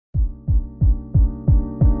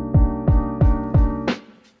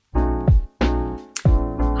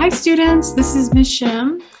Hi students, this is Ms.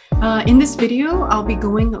 Shem. In this video, I'll be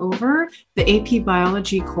going over the AP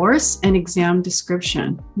Biology course and exam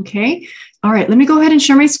description, okay? All right, let me go ahead and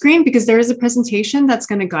share my screen because there is a presentation that's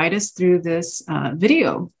going to guide us through this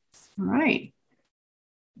video. All right.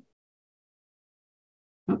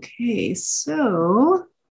 Okay, so,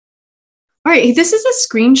 all right, this is a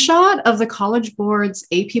screenshot of the College Board's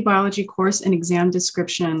AP Biology course and exam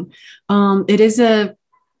description. It is a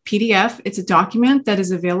PDF. It's a document that is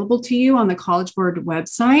available to you on the College Board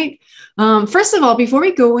website. First of all, before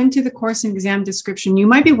we go into the course and exam description, you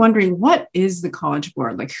might be wondering, what is the College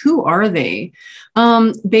Board? Like, who are they?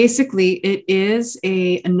 Basically, it is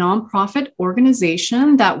a nonprofit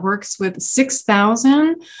organization that works with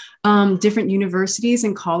 6,000 different universities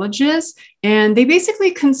and colleges. And they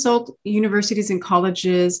basically consult universities and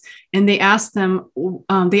colleges, and they ask them,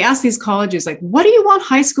 they ask these colleges, like, what do you want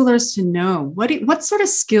high schoolers to know? What sort of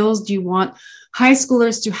skills do you want high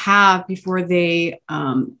schoolers to have before they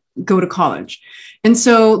go to college? And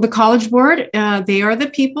so the College Board, they are the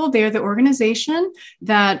people, they are the organization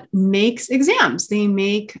that makes exams. They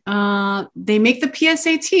make the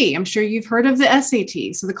PSAT. I'm sure you've heard of the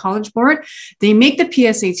SAT. So the College Board, they make the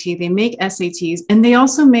PSAT, they make SATs, and they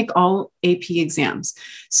also make all AP exams.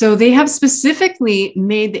 So they have specifically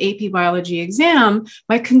made the AP Biology exam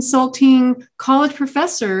by consulting college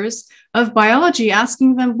professors of biology,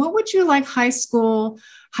 asking them, what would you like high school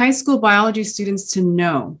biology students to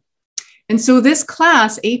know? And so this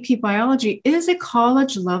class, AP Biology, is a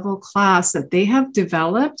college level class that they have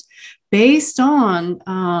developed based on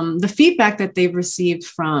the feedback that they've received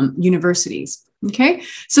from universities. Okay,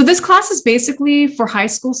 so this class is basically for high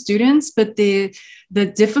school students, but the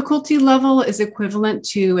difficulty level is equivalent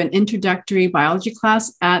to an introductory biology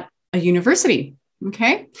class at a university.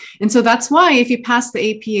 Okay, and so that's why if you pass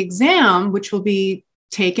the AP exam, which will be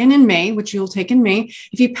taken in May, which you'll take in May,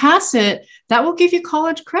 if you pass it, that will give you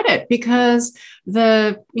college credit because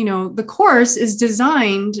the course is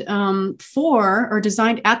designed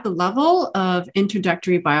designed at the level of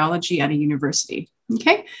introductory biology at a university.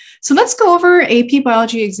 Okay, so let's go over AP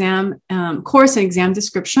Biology exam course and exam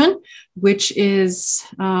description, which is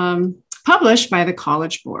published by the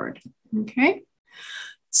College Board. Okay.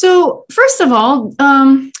 So first of all,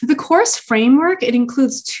 the course framework, it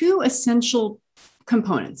includes two essential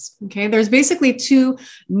components. Okay, there's basically two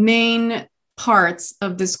main parts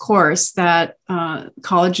of this course that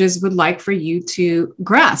colleges would like for you to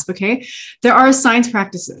grasp. Okay, there are science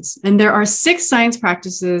practices, and there are 6 science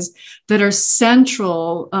practices that are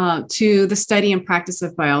central to the study and practice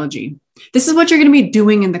of biology. This is what you're going to be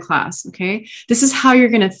doing in the class. Okay, this is how you're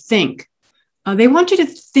going to think. They want you to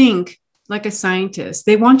think like a scientist.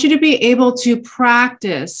 They want you to be able to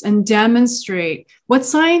practice and demonstrate what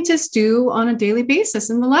scientists do on a daily basis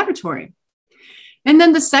in the laboratory. And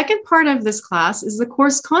then the second part of this class is the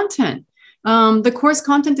course content. The course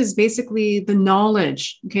content is basically the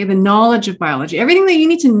knowledge, okay, the knowledge of biology, everything that you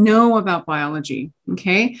need to know about biology,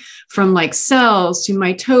 okay, from like cells to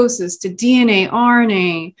mitosis to DNA,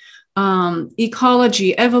 RNA,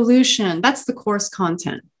 ecology, evolution. That's the course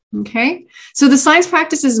content. Okay, so the science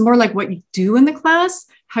practice is more like what you do in the class,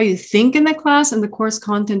 how you think in the class, and the course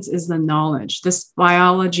contents is the knowledge, this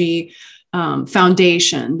biology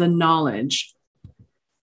foundation, the knowledge.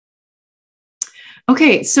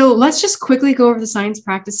 Okay, so let's just quickly go over the science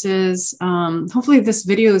practices. Hopefully this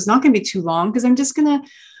video is not going to be too long because I'm just going to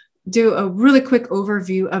do a really quick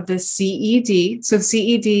overview of the CED. So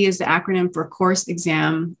CED is the acronym for course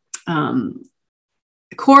exam,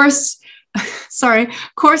 course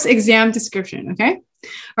exam description, okay? All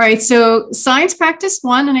right, so science practice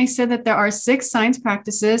 1, and I said that there are 6 science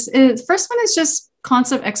practices. The first one is just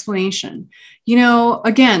concept explanation. You know,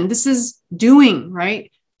 again, this is doing, right?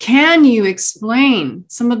 Can you explain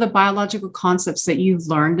some of the biological concepts that you've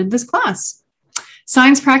learned in this class?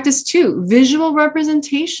 Science practice 2, visual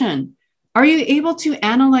representation. Are you able to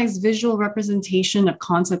analyze visual representation of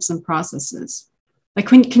concepts and processes? Like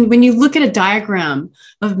when you look at a diagram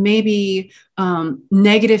of maybe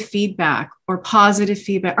negative feedback or positive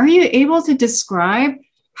feedback, are you able to describe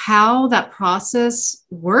how that process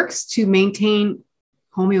works to maintain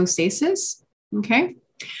homeostasis? Okay.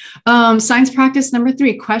 Science practice number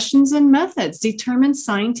 3, questions and methods. Determine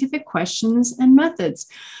scientific questions and methods.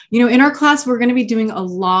 You know, in our class, we're going to be doing a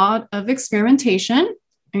lot of experimentation.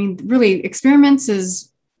 I mean, really, experiments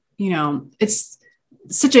is, you know, it's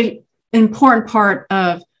such an important part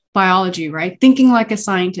of biology, right? Thinking like a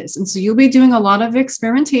scientist. And so you'll be doing a lot of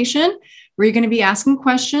experimentation where you're going to be asking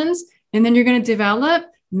questions, and then you're going to develop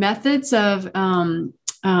methods of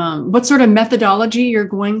what sort of methodology you're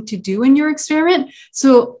going to do in your experiment.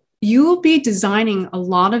 So you will be designing a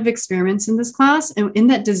lot of experiments in this class. And in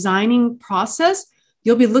that designing process,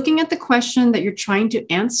 you'll be looking at the question that you're trying to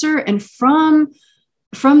answer. And from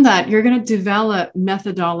that, you're going to develop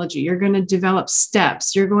methodology. You're going to develop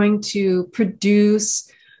steps. You're going to produce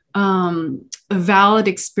a valid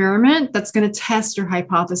experiment that's going to test your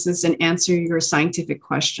hypothesis and answer your scientific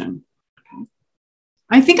question.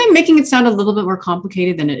 I think I'm making it sound a little bit more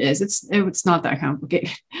complicated than it is. It's not that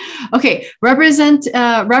complicated. Okay, representing,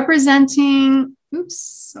 oops,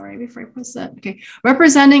 sorry, before I post that. Okay,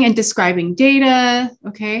 representing and describing data.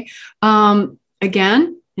 Okay,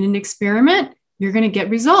 again, in an experiment, you're going to get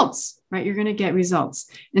results, right? You're going to get results.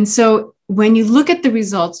 And so when you look at the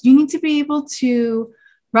results, you need to be able to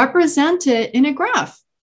represent it in a graph.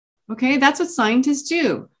 Okay, that's what scientists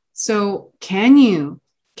do. So can you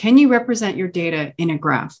represent your data in a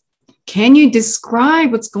graph? Can you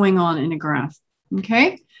describe what's going on in a graph?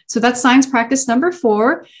 Okay, so that's science practice number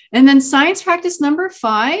 4. And then science practice number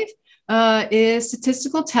 5 is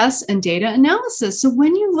statistical tests and data analysis. So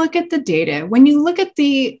when you look at the data, when you look at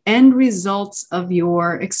the end results of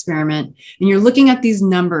your experiment, and you're looking at these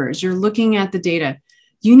numbers, you're looking at the data,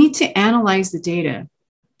 you need to analyze the data.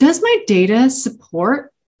 Does my data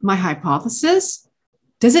support my hypothesis?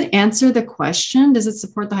 Does it answer the question? Does it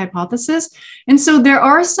support the hypothesis? And so there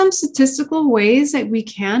are some statistical ways that we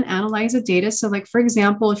can analyze the data. So like, for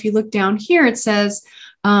example, if you look down here, it says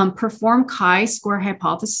perform chi-square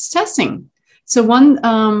hypothesis testing. So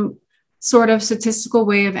one sort of statistical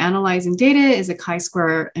way of analyzing data is a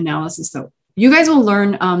chi-square analysis. So you guys will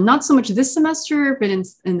learn not so much this semester, but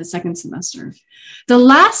in the second semester. The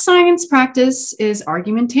last science practice is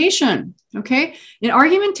argumentation, okay? In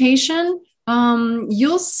argumentation,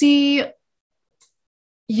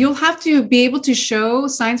 you'll have to be able to show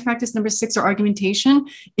science practice number 6 or argumentation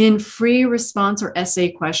in free response or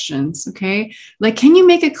essay questions, okay? Like, can you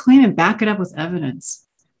make a claim and back it up with evidence?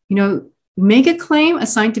 You know, make a claim, a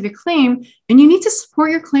scientific claim, and you need to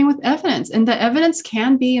support your claim with evidence. And the evidence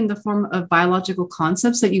can be in the form of biological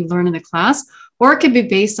concepts that you learn in the class, or it could be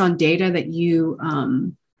based on data that you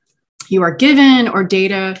are given or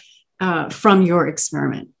data from your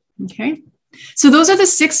experiment, okay? So those are the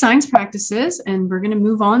 6 science practices, and we're going to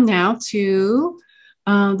move on now to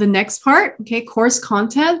the next part, okay, course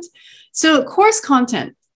content. So course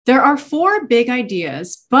content, there are 4 big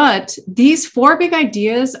ideas, but these 4 big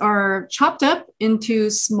ideas are chopped up into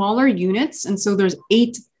smaller units. And so there's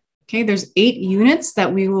 8, okay, there's 8 units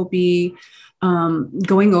that we will be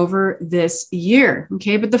going over this year,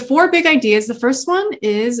 okay? But the 4 big ideas, the first one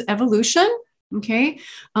is evolution, okay?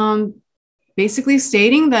 Basically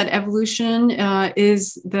stating that evolution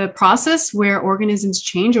is the process where organisms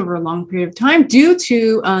change over a long period of time due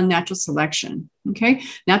to natural selection, okay?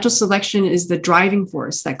 Natural selection is the driving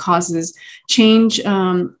force that causes change,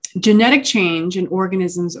 genetic change in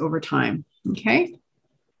organisms over time, okay?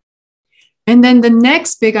 And then the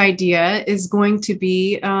next big idea is going to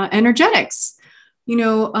be energetics. You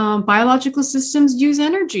know, biological systems use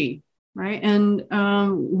energy, right? And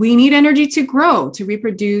we need energy to grow, to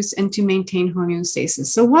reproduce, and to maintain homeostasis.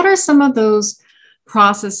 So what are some of those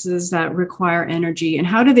processes that require energy, and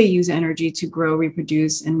how do they use energy to grow,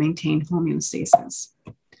 reproduce, and maintain homeostasis?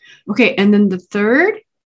 Okay, and then the third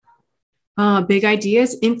big idea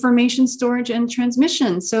is information storage and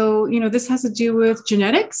transmission. So, you know, this has to do with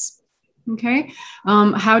genetics, okay?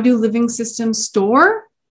 How do living systems store,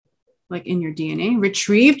 like in your DNA,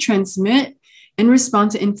 retrieve, transmit, and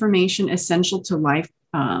respond to information essential to life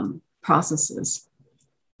processes.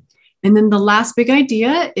 And then the last big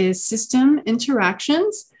idea is system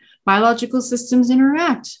interactions. Biological systems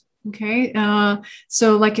interact, okay?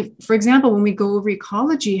 So like, if, for example, when we go over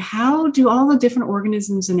ecology, how do all the different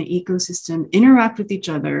organisms in an ecosystem interact with each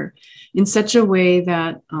other in such a way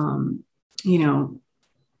that, you know,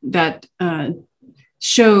 that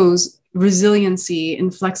shows resiliency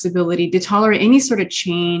and flexibility to tolerate any sort of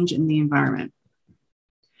change in the environment?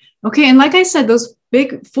 Okay, and like I said, those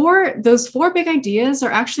four big ideas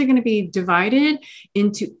are actually going to be divided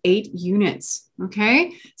into 8 units.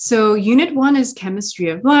 Okay, so unit 1 is chemistry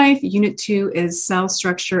of life. Unit 2 is cell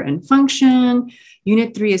structure and function.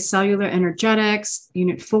 Unit 3 is cellular energetics.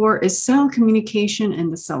 Unit 4 is cell communication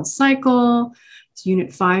and the cell cycle.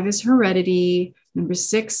 Unit 5 is heredity. Number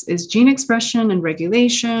 6 is gene expression and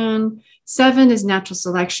regulation. 7 is natural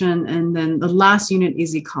selection. And then the last unit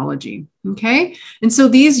is ecology. Okay. And so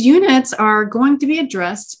these units are going to be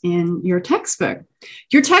addressed in your textbook.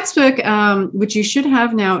 Your textbook, which you should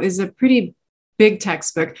have now, is a pretty big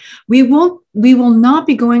textbook. We will not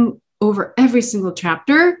be going over every single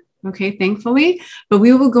chapter. okay, thankfully, but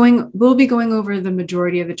we'll be going over the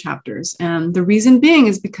majority of the chapters. And the reason being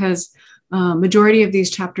is because majority of these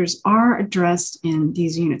chapters are addressed in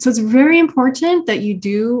these units. So it's very important that you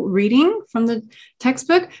do reading from the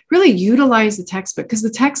textbook, really utilize the textbook, because the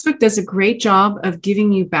textbook does a great job of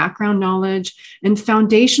giving you background knowledge and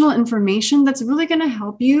foundational information that's really going to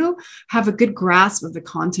help you have a good grasp of the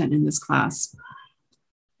content in this class.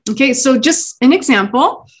 Okay, so just an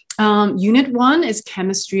example, Unit 1 is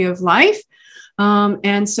Chemistry of Life.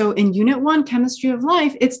 And so in Unit 1, Chemistry of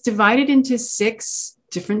Life, it's divided into 6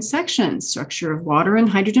 different sections: structure of water and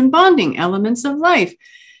hydrogen bonding, elements of life,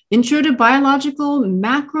 intro to biological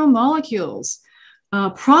macromolecules,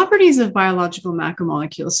 properties of biological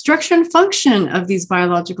macromolecules, structure and function of these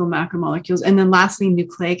biological macromolecules, and then lastly,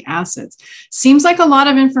 nucleic acids. Seems like a lot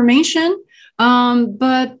of information,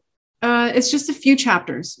 but it's just a few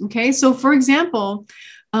chapters. Okay, so for example,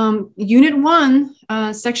 Unit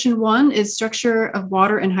 1, Section 1 is structure of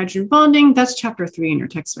water and hydrogen bonding. That's Chapter 3 in your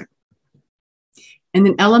textbook. And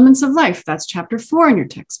then elements of life, that's Chapter 4 in your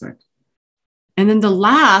textbook. And then the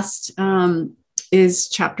last is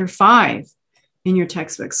Chapter 5 in your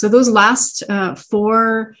textbook. So those last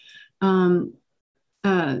 4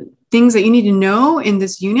 things that you need to know in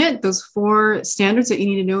this unit, those 4 standards that you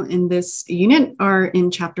need to know in this unit are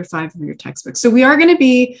in Chapter 5 of your textbook. So we are going to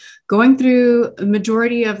be going through a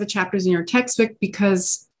majority of the chapters in your textbook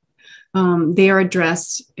because they are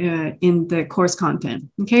addressed in the course content.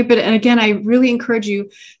 Okay, but and again, I really encourage you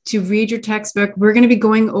to read your textbook. We're going to be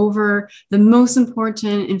going over the most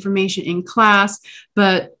important information in class,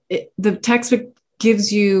 but the textbook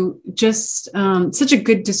gives you just such a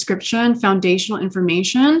good description, foundational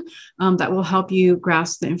information that will help you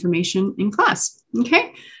grasp the information in class.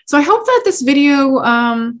 Okay, so I hope that this video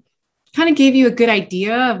kind of gave you a good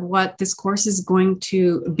idea of what this course is going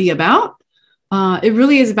to be about. It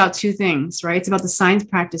really is about 2 things, right? It's about the science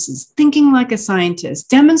practices, thinking like a scientist,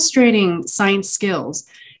 demonstrating science skills.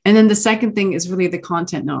 And then the second thing is really the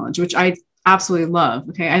content knowledge, which I absolutely love.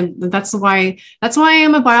 Okay, that's why I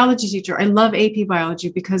am a biology teacher. I love AP biology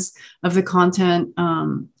because of the content.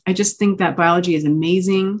 I just think that biology is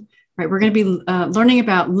amazing, right? We're going to be learning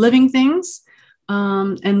about living things,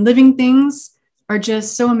 and living things are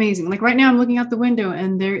just so amazing. Like right now, I'm looking out the window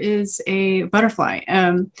and there is a butterfly,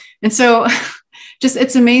 and so just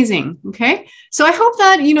it's amazing. Okay, so I hope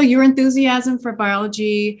that your enthusiasm for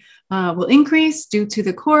biology will increase due to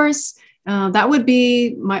the course. That would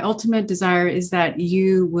be my ultimate desire, is that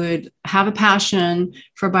you would have a passion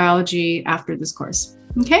for biology after this course.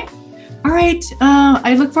 Okay. All right.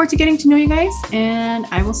 I look forward to getting to know you guys, and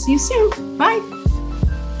I will see you soon. Bye.